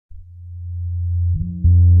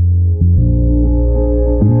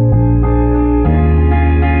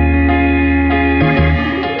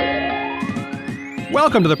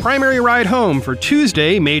Welcome to the Primary Ride Home for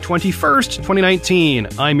Tuesday, May 21st, 2019.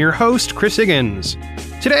 I'm your host, Chris Higgins.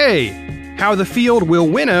 Today, how the field will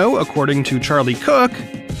winnow, according to Charlie Cook,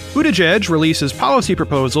 Buttigieg releases policy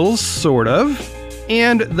proposals, sort of,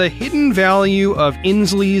 and the hidden value of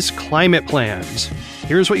Inslee's climate plans.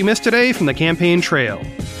 Here's what you missed today from the campaign trail.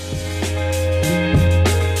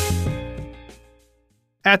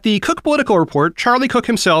 At the Cook Political Report, Charlie Cook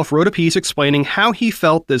himself wrote a piece explaining how he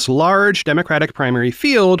felt this large Democratic primary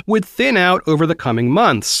field would thin out over the coming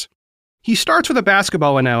months. He starts with a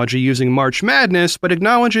basketball analogy using March Madness, but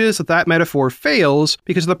acknowledges that that metaphor fails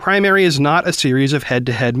because the primary is not a series of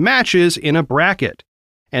head-to-head matches in a bracket.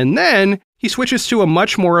 And then he switches to a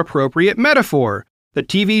much more appropriate metaphor, the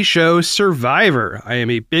TV show Survivor. I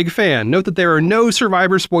am a big fan. Note that there are no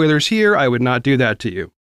Survivor spoilers here. I would not do that to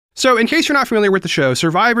you. So, in case you're not familiar with the show,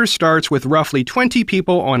 Survivor starts with roughly 20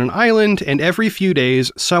 people on an island, and every few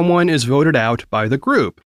days, someone is voted out by the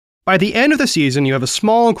group. By the end of the season, you have a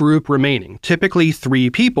small group remaining, typically 3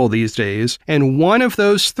 people these days, and one of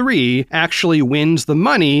those 3 actually wins the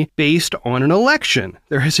money based on an election.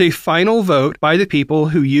 There is a final vote by the people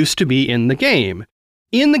who used to be in the game.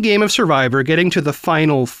 In the game of Survivor, getting to the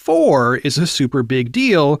final 4 is a super big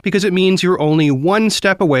deal because it means you're only one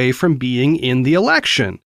step away from being in the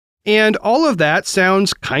election. And all of that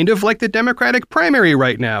sounds kind of like the Democratic primary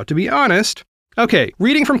right now, to be honest. Okay,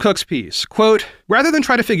 reading from Cook's piece, quote, "Rather than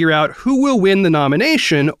try to figure out who will win the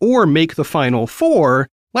nomination or make the final 4,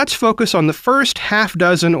 let's focus on the first half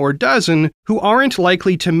dozen or dozen who aren't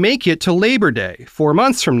likely to make it to Labor Day, 4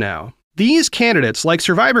 months from now. These candidates, like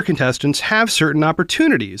Survivor contestants, have certain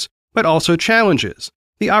opportunities, but also challenges.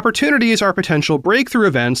 The opportunities are potential breakthrough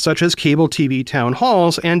events such as cable TV town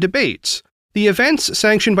halls and debates. The events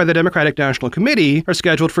sanctioned by the Democratic National Committee are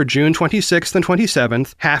scheduled for June 26th and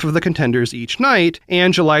 27th, half of the contenders each night,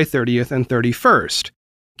 and July 30th and 31st.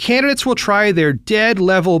 Candidates will try their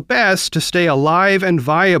dead-level best to stay alive and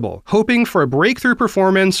viable, hoping for a breakthrough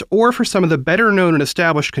performance or for some of the better-known and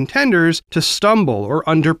established contenders to stumble or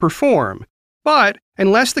underperform. But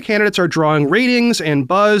unless the candidates are drawing ratings and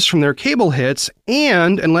buzz from their cable hits,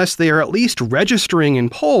 and unless they are at least registering in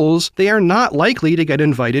polls, they are not likely to get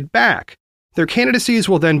invited back. Their candidacies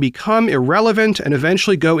will then become irrelevant and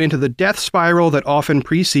eventually go into the death spiral that often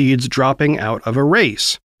precedes dropping out of a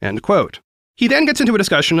race." End quote. He then gets into a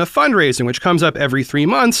discussion of fundraising, which comes up every 3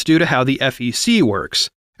 months due to how the FEC works.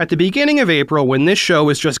 At the beginning of April, when this show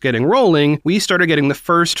was just getting rolling, we started getting the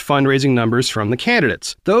first fundraising numbers from the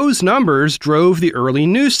candidates. Those numbers drove the early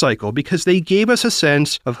news cycle because they gave us a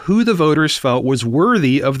sense of who the voters felt was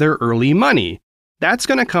worthy of their early money. That's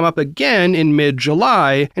going to come up again in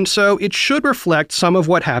mid-July, and so it should reflect some of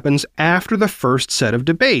what happens after the first set of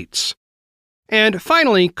debates. And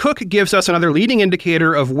finally, Cook gives us another leading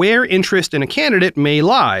indicator of where interest in a candidate may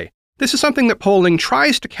lie. This is something that polling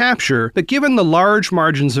tries to capture, but given the large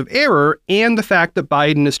margins of error and the fact that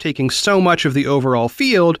Biden is taking so much of the overall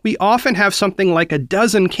field, we often have something like a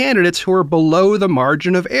dozen candidates who are below the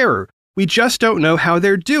margin of error. We just don't know how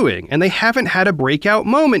they're doing, and they haven't had a breakout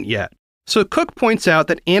moment yet. So Cook points out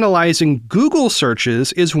that analyzing Google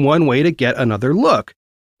searches is one way to get another look.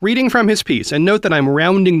 Reading from his piece, and note that I'm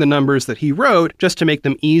rounding the numbers that he wrote just to make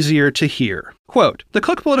them easier to hear. Quote, "The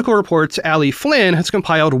Cook Political Report's Ali Flynn has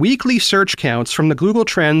compiled weekly search counts from the Google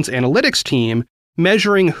Trends Analytics team,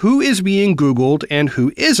 measuring who is being Googled and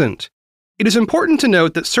who isn't. It is important to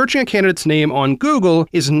note that searching a candidate's name on Google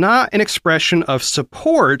is not an expression of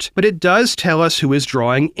support, but it does tell us who is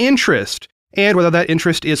drawing interest, and whether that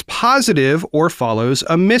interest is positive or follows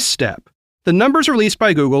a misstep. The numbers released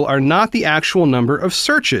by Google are not the actual number of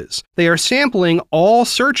searches. They are sampling all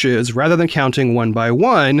searches rather than counting one by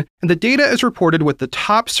one, and the data is reported with the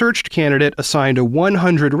top searched candidate assigned a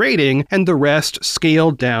 100 rating and the rest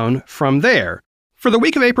scaled down from there. For the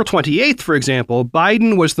week of April 28th, for example,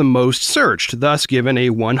 Biden was the most searched, thus given a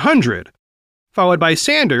 100, followed by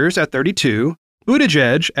Sanders at 32,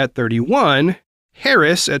 Buttigieg at 31,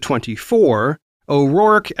 Harris at 24,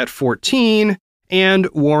 O'Rourke at 14, and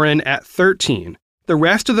Warren at 13. The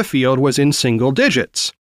rest of the field was in single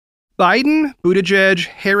digits. Biden, Buttigieg,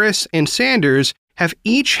 Harris, and Sanders have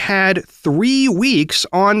each had 3 weeks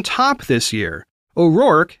on top this year.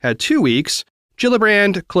 O'Rourke had 2 weeks,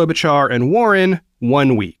 Gillibrand, Klobuchar, and Warren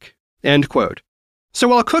 1 week. End quote. So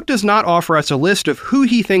while Cook does not offer us a list of who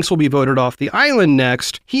he thinks will be voted off the island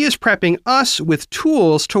next, he is prepping us with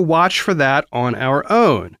tools to watch for that on our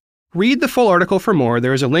own. Read the full article for more.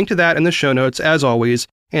 There is a link to that in the show notes, as always,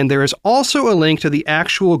 and there is also a link to the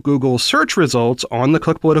actual Google search results on the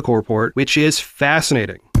Cook Political Report, which is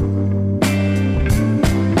fascinating.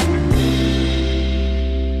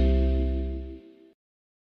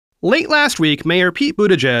 Late last week, Mayor Pete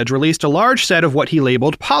Buttigieg released a large set of what he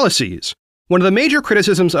labeled policies. One of the major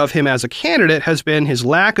criticisms of him as a candidate has been his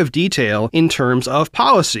lack of detail in terms of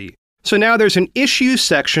policy. So now there's an issues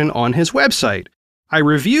section on his website. I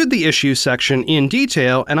reviewed the issues section in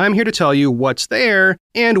detail, and I'm here to tell you what's there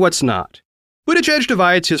and what's not. Buttigieg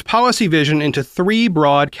divides his policy vision into 3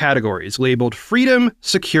 broad categories labeled freedom,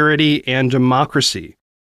 security, and democracy.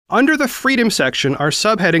 Under the freedom section are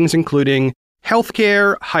subheadings including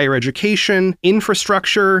healthcare, higher education,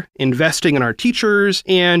 infrastructure, investing in our teachers,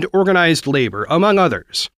 and organized labor, among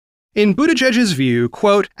others. In Buttigieg's view,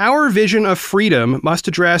 quote, our vision of freedom must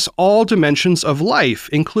address all dimensions of life,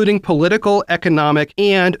 including political, economic,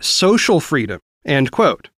 and social freedom, end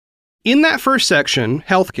quote. In that first section,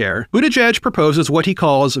 healthcare, Buttigieg proposes what he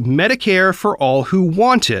calls Medicare for all who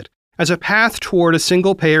want it, as a path toward a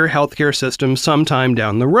single-payer healthcare system sometime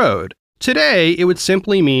down the road. Today, it would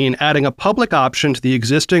simply mean adding a public option to the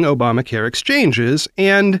existing Obamacare exchanges,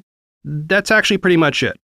 and that's actually pretty much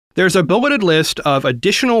it. There's a bulleted list of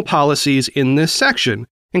additional policies in this section,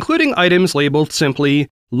 including items labeled simply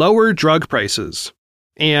lower drug prices,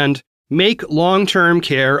 and make long-term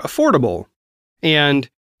care affordable, and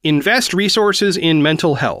invest resources in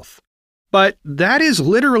mental health. But that is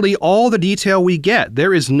literally all the detail we get.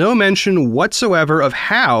 There is no mention whatsoever of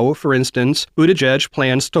how, for instance, Buttigieg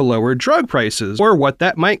plans to lower drug prices, or what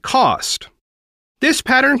that might cost. This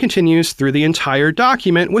pattern continues through the entire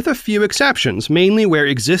document with a few exceptions, mainly where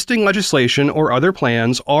existing legislation or other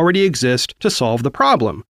plans already exist to solve the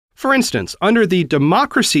problem. For instance, under the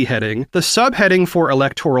democracy heading, the subheading for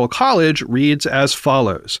Electoral College reads as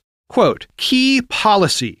follows, quote, key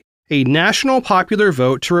policy. A national popular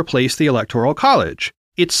vote to replace the Electoral College.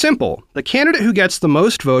 It's simple. The candidate who gets the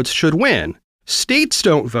most votes should win. States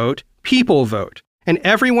don't vote, people vote. And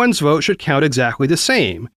everyone's vote should count exactly the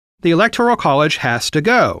same. The Electoral College has to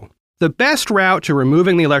go. The best route to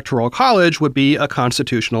removing the Electoral College would be a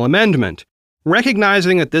constitutional amendment.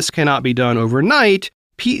 Recognizing that this cannot be done overnight,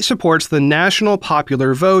 Pete supports the National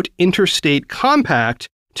Popular Vote Interstate Compact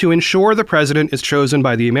to ensure the president is chosen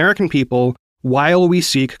by the American people while we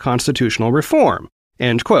seek constitutional reform,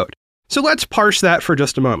 end quote. So let's parse that for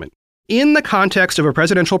just a moment. In the context of a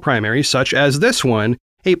presidential primary such as this one,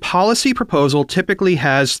 a policy proposal typically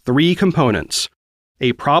has 3 components: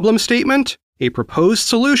 a problem statement, a proposed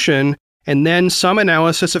solution, and then some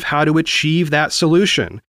analysis of how to achieve that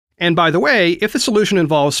solution. And by the way, if the solution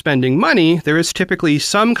involves spending money, there is typically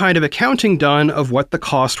some kind of accounting done of what the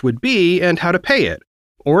cost would be and how to pay it.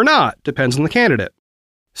 Or not, depends on the candidate.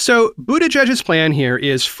 So Buttigieg's plan here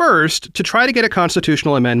is first to try to get a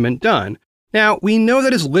constitutional amendment done. Now, we know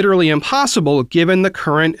that is literally impossible given the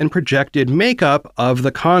current and projected makeup of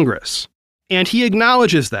the Congress. And he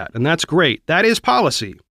acknowledges that, and that's great. That is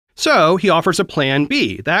policy. So he offers a plan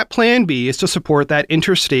B. That plan B is to support that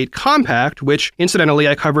interstate compact, which, incidentally,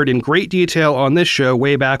 I covered in great detail on this show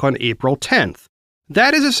way back on April 10th.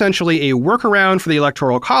 That is essentially a workaround for the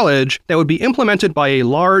Electoral College that would be implemented by a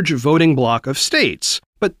large voting bloc of states.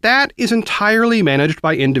 But that is entirely managed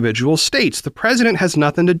by individual states. The president has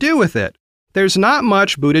nothing to do with it. There's not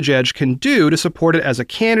much Buttigieg can do to support it as a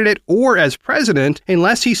candidate or as president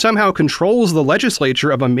unless he somehow controls the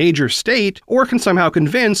legislature of a major state or can somehow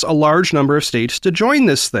convince a large number of states to join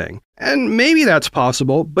this thing. And maybe that's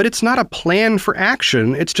possible, but it's not a plan for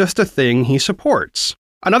action, it's just a thing he supports.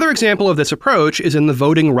 Another example of this approach is in the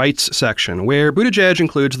voting rights section, where Buttigieg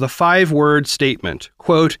includes the 5-word statement,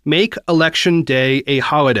 quote, make election day a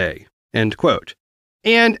holiday, end quote.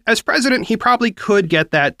 And as president, he probably could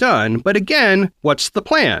get that done, but again, what's the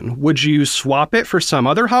plan? Would you swap it for some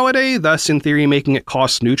other holiday, thus in theory making it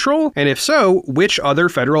cost neutral? And if so, which other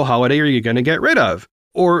federal holiday are you going to get rid of?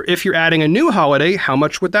 Or if you're adding a new holiday, how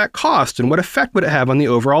much would that cost and what effect would it have on the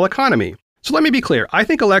overall economy? So let me be clear, I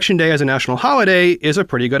think Election Day as a national holiday is a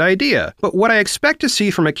pretty good idea, but what I expect to see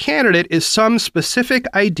from a candidate is some specific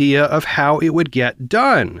idea of how it would get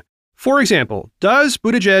done. For example, does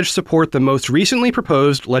Buttigieg support the most recently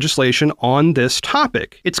proposed legislation on this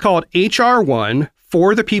topic? It's called H.R. 1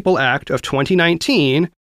 For the People Act of 2019,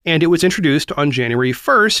 and it was introduced on January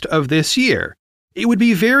 1st of this year. It would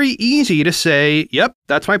be very easy to say, yep,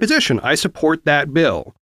 that's my position, I support that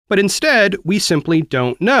bill. But instead, we simply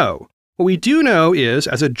don't know. What we do know is,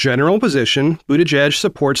 as a general position, Buttigieg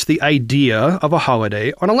supports the idea of a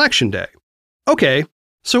holiday on Election Day. Okay,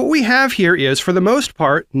 so what we have here is, for the most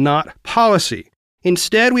part, not policy.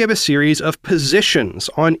 Instead, we have a series of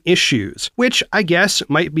positions on issues, which I guess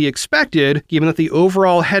might be expected given that the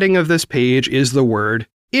overall heading of this page is the word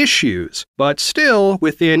issues. But still,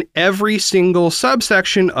 within every single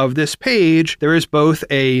subsection of this page, there is both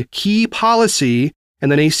a key policy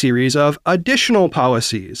and then a series of additional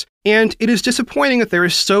policies. And it is disappointing that there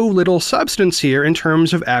is so little substance here in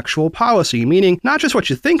terms of actual policy, meaning not just what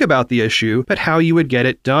you think about the issue, but how you would get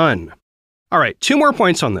it done. All right, 2 more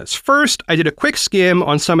points on this. First, I did a quick skim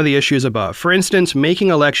on some of the issues above. For instance, making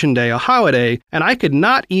Election Day a holiday, and I could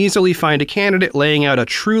not easily find a candidate laying out a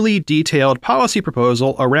truly detailed policy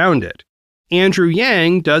proposal around it. Andrew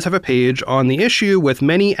Yang does have a page on the issue with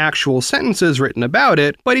many actual sentences written about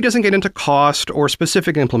it, but he doesn't get into cost or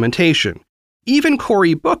specific implementation. Even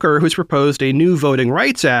Cory Booker, who's proposed a new Voting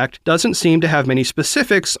Rights Act, doesn't seem to have many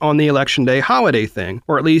specifics on the Election Day holiday thing,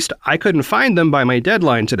 or at least I couldn't find them by my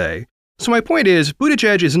deadline today. So my point is,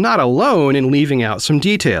 Buttigieg is not alone in leaving out some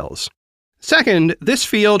details. Second, this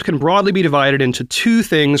field can broadly be divided into 2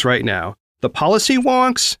 things right now: the policy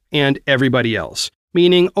wonks and everybody else.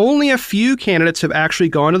 Meaning only a few candidates have actually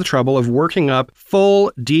gone to the trouble of working up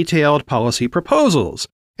full, detailed policy proposals.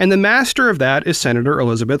 And the master of that is Senator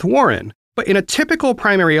Elizabeth Warren. But in a typical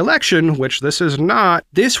primary election, which this is not,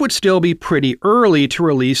 this would still be pretty early to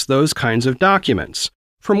release those kinds of documents.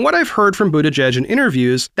 From what I've heard from Buttigieg in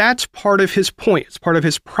interviews, that's part of his point. It's part of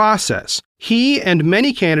his process. He and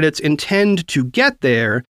many candidates intend to get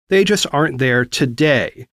there, they just aren't there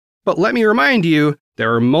today. But let me remind you,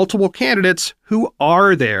 there are multiple candidates who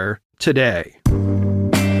are there today.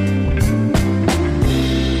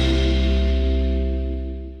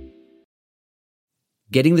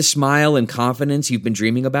 Getting the smile and confidence you've been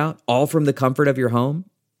dreaming about, all from the comfort of your home,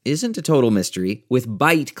 isn't a total mystery with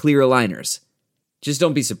Byte clear aligners. Just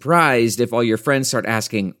don't be surprised if all your friends start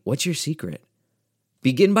asking, "What's your secret?"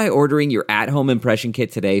 Begin by ordering your at-home impression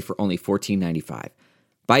kit today for only $14.95.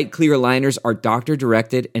 Byte clear aligners are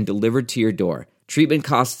doctor-directed and delivered to your door. Treatment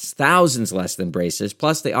costs thousands less than braces,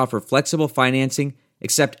 plus they offer flexible financing,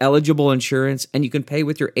 accept eligible insurance, and you can pay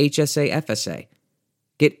with your HSA FSA.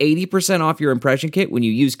 Get 80% off your impression kit when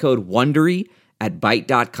you use code WONDERY at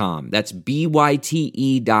Byte.com. That's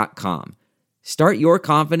BYTE.com. Start your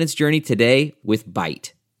confidence journey today with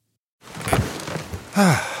Byte.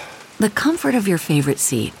 The comfort of your favorite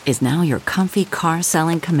seat is now your comfy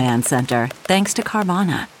car-selling command center, thanks to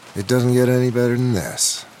Carvana. It doesn't get any better than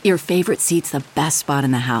this. Your favorite seat's the best spot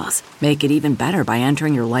in the house. Make it even better by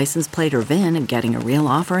entering your license plate or VIN and getting a real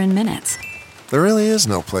offer in minutes. There really is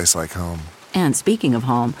no place like home. And speaking of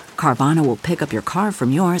home, Carvana will pick up your car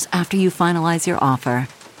from yours after you finalize your offer.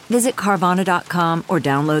 Visit Carvana.com or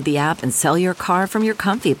download the app and sell your car from your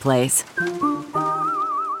comfy place.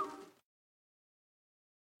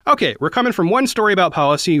 Okay, we're coming from one story about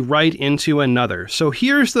policy right into another. So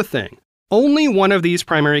here's the thing. Only one of these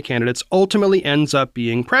primary candidates ultimately ends up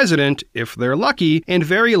being president, if they're lucky, and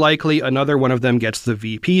very likely another one of them gets the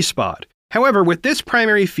VP spot. However, with this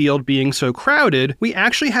primary field being so crowded, we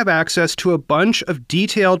actually have access to a bunch of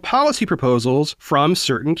detailed policy proposals from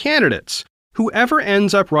certain candidates. Whoever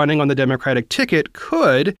ends up running on the Democratic ticket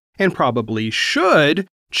could, and probably should,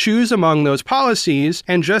 choose among those policies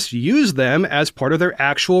and just use them as part of their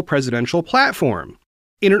actual presidential platform.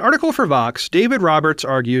 In an article for Vox, David Roberts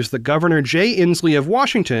argues that Governor Jay Inslee of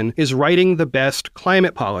Washington is writing the best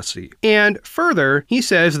climate policy. And further, he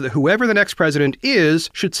says that whoever the next president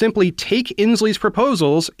is should simply take Inslee's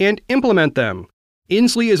proposals and implement them.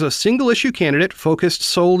 Inslee is a single-issue candidate focused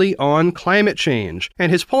solely on climate change,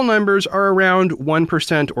 and his poll numbers are around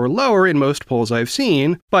 1% or lower in most polls I've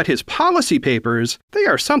seen, but his policy papers, they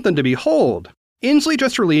are something to behold. Inslee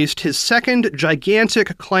just released his second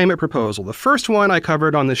gigantic climate proposal. The first one I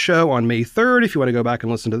covered on the show on May 3rd, if you want to go back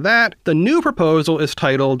and listen to that. The new proposal is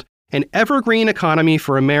titled An Evergreen Economy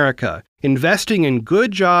for America, Investing in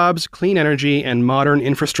Good Jobs, Clean Energy, and Modern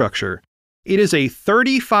Infrastructure. It is a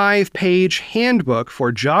 35-page handbook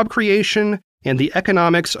for job creation and the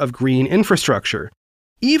economics of green infrastructure.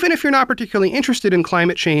 Even if you're not particularly interested in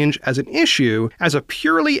climate change as an issue, as a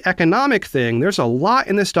purely economic thing, there's a lot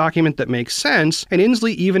in this document that makes sense, and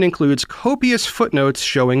Inslee even includes copious footnotes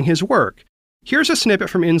showing his work. Here's a snippet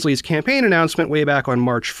from Inslee's campaign announcement way back on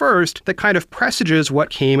March 1st that kind of presages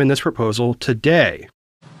what came in this proposal today.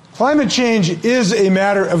 Climate change is a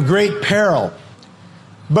matter of great peril,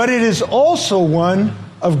 but it is also one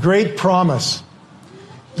of great promise.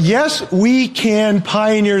 Yes, we can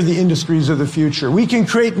pioneer the industries of the future. We can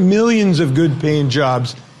create millions of good-paying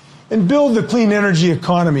jobs and build the clean energy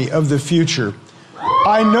economy of the future.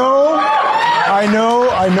 I know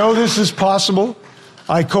this is possible.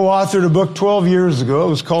 I co-authored a book 12 years ago. It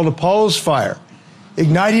was called Apollo's Fire,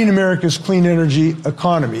 Igniting America's Clean Energy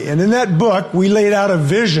Economy. And in that book, we laid out a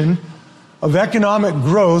vision of economic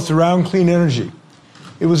growth around clean energy.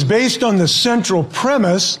 It was based on the central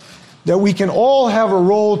premise that we can all have a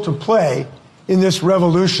role to play in this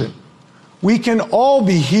revolution. We can all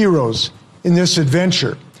be heroes in this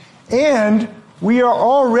adventure. And we are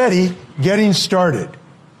already getting started.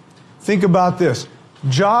 Think about this.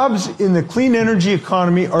 Jobs in the clean energy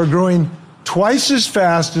economy are growing twice as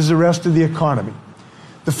fast as the rest of the economy.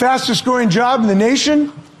 The fastest growing job in the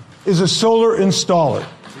nation is a solar installer.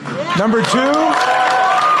 Number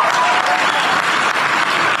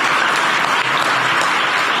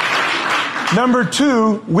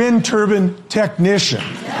two, wind turbine technician.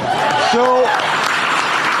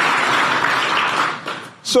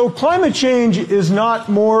 So climate change is not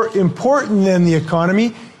more important than the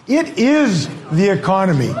economy. It is the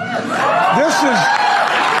economy.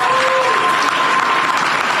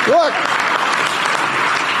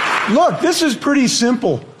 Look, this is pretty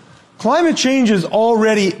simple. Climate change is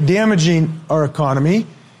already damaging our economy,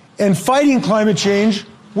 and fighting climate change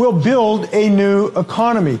will build a new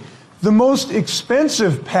economy. The most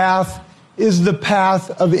expensive path is the path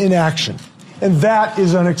of inaction, and that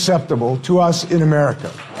is unacceptable to us in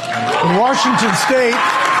America. In Washington State...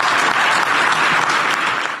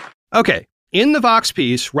 Okay, in the Vox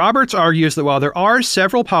piece, Roberts argues that while there are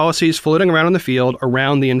several policies floating around in the field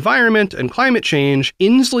around the environment and climate change,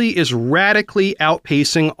 Inslee is radically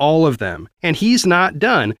outpacing all of them. And he's not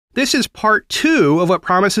done. This is part 2 of what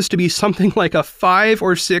promises to be something like a 5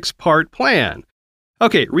 or 6 part plan.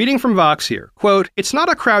 Okay, reading from Vox here. Quote, "It's not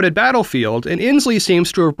a crowded battlefield, and Inslee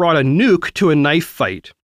seems to have brought a nuke to a knife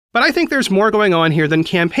fight. But I think there's more going on here than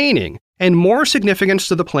campaigning, and more significance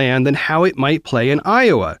to the plan than how it might play in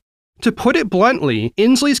Iowa. To put it bluntly,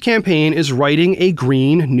 Inslee's campaign is writing a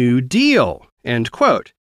Green New Deal." End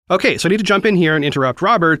quote. Okay, so I need to jump in here and interrupt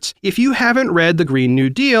Roberts. If you haven't read the Green New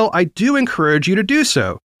Deal, I do encourage you to do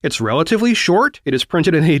so. It's relatively short, it is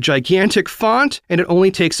printed in a gigantic font, and it only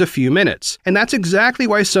takes a few minutes. And that's exactly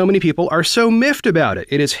why so many people are so miffed about it.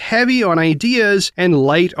 It is heavy on ideas and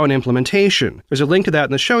light on implementation. There's a link to that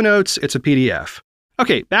in the show notes. It's a PDF.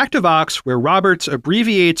 Okay, back to Vox, where Roberts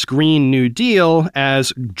abbreviates Green New Deal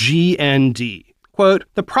as GND. Quote,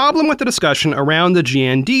 "The problem with the discussion around the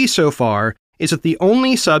GND so far is that the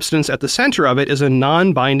only substance at the center of it is a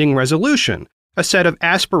non-binding resolution, a set of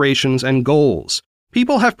aspirations and goals.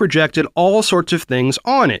 People have projected all sorts of things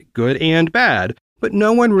on it, good and bad, but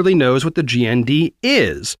no one really knows what the GND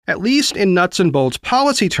is. At least in nuts and bolts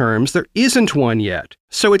policy terms, there isn't one yet.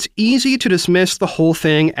 So it's easy to dismiss the whole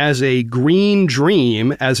thing as a green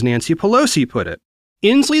dream, as Nancy Pelosi put it.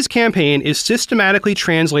 Inslee's campaign is systematically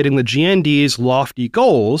translating the GND's lofty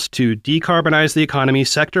goals to decarbonize the economy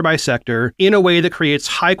sector by sector in a way that creates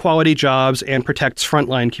high-quality jobs and protects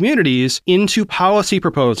frontline communities into policy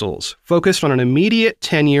proposals focused on an immediate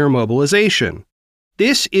 10-year mobilization.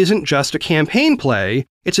 This isn't just a campaign play,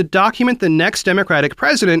 it's a document the next Democratic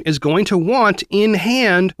president is going to want in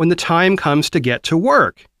hand when the time comes to get to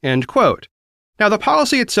work." End quote. Now, the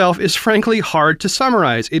policy itself is frankly hard to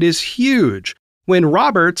summarize. It is huge. When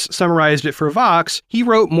Roberts summarized it for Vox, he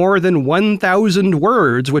wrote more than 1,000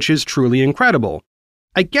 words, which is truly incredible.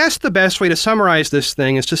 I guess the best way to summarize this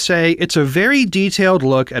thing is to say it's a very detailed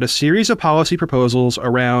look at a series of policy proposals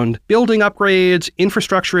around building upgrades,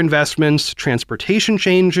 infrastructure investments, transportation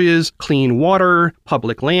changes, clean water,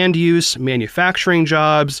 public land use, manufacturing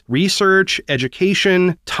jobs, research,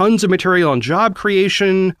 education, tons of material on job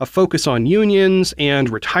creation, a focus on unions, and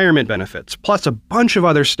retirement benefits, plus a bunch of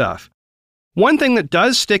other stuff. One thing that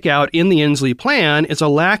does stick out in the Inslee plan is a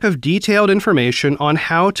lack of detailed information on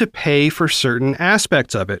how to pay for certain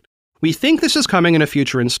aspects of it. We think this is coming in a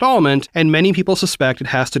future installment, and many people suspect it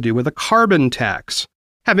has to do with a carbon tax.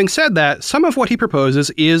 Having said that, some of what he proposes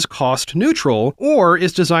is cost neutral, or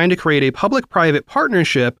is designed to create a public-private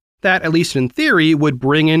partnership that, at least in theory, would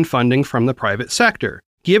bring in funding from the private sector.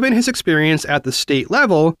 Given his experience at the state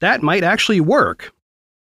level, that might actually work.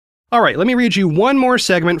 All right, let me read you one more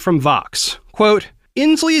segment from Vox. Quote,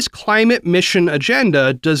 "Inslee's climate mission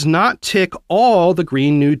agenda does not tick all the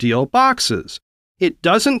Green New Deal boxes. It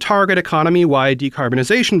doesn't target economy-wide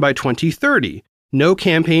decarbonization by 2030. No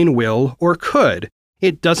campaign will or could.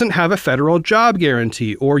 It doesn't have a federal job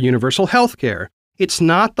guarantee or universal health care. It's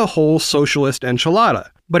not the whole socialist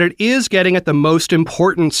enchilada, but it is getting at the most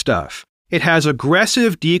important stuff. It has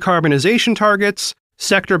aggressive decarbonization targets,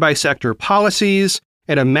 sector-by-sector policies,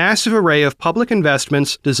 and a massive array of public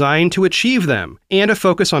investments designed to achieve them, and a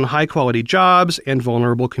focus on high-quality jobs and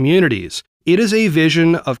vulnerable communities. It is a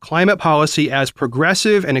vision of climate policy as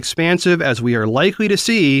progressive and expansive as we are likely to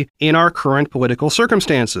see in our current political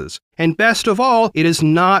circumstances. And best of all, it is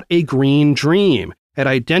not a green dream. It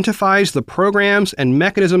identifies the programs and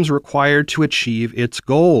mechanisms required to achieve its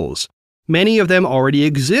goals. Many of them already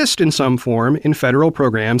exist in some form in federal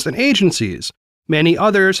programs and agencies. Many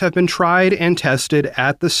others have been tried and tested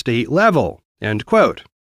at the state level." End quote.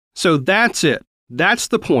 So that's it. That's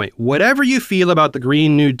the point. Whatever you feel about the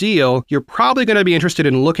Green New Deal, you're probably going to be interested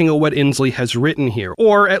in looking at what Inslee has written here,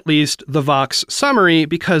 or at least the Vox summary,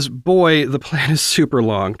 because boy, the plan is super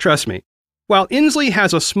long, trust me. While Inslee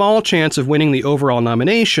has a small chance of winning the overall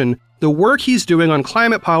nomination, the work he's doing on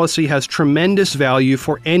climate policy has tremendous value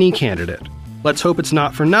for any candidate. Let's hope it's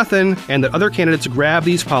not for nothing, and that other candidates grab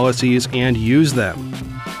these policies and use them.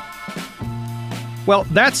 Well,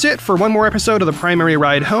 that's it for one more episode of The Primary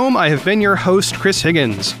Ride Home. I have been your host, Chris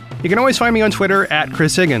Higgins. You can always find me on Twitter at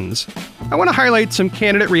Chris Higgins. I want to highlight some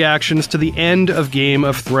candidate reactions to the end of Game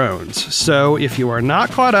of Thrones. So if you are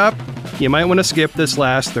not caught up, you might want to skip this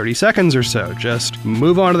last 30 seconds or so. Just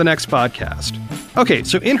move on to the next podcast. Okay,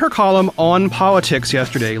 so in her column on politics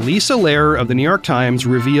yesterday, Lisa Lehrer of the New York Times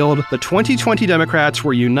revealed the 2020 Democrats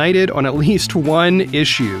were united on at least one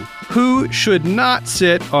issue: who should not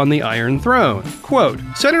sit on the Iron Throne. Quote,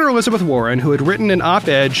 Senator Elizabeth Warren, who had written an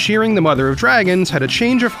op-ed cheering the Mother of Dragons, had a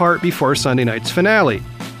change of heart before Sunday night's finale.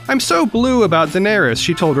 "I'm so blue about Daenerys,"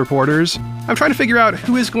 she told reporters. "I'm trying to figure out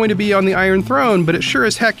who is going to be on the Iron Throne, but it sure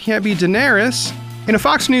as heck can't be Daenerys." In a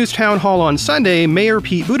Fox News town hall on Sunday, Mayor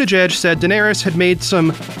Pete Buttigieg said Daenerys had made some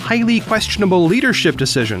highly questionable leadership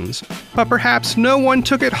decisions, but perhaps no one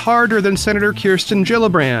took it harder than Senator Kirsten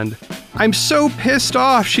Gillibrand. "I'm so pissed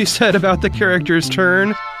off," she said about the character's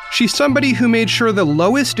turn. "She's somebody who made sure the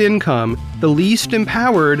lowest income, the least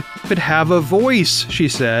empowered, could have a voice," she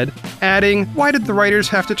said, adding, "Why did the writers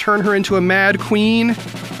have to turn her into a mad queen?"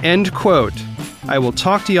 End quote. I will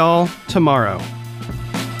talk to y'all tomorrow.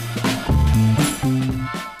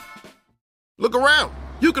 Look around.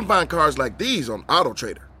 You can find cars like these on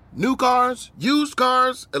AutoTrader. New cars, used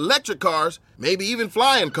cars, electric cars, maybe even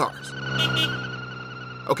flying cars.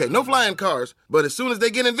 Okay, no flying cars, but as soon as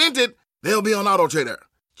they get invented, they'll be on AutoTrader.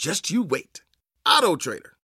 Just you wait. AutoTrader.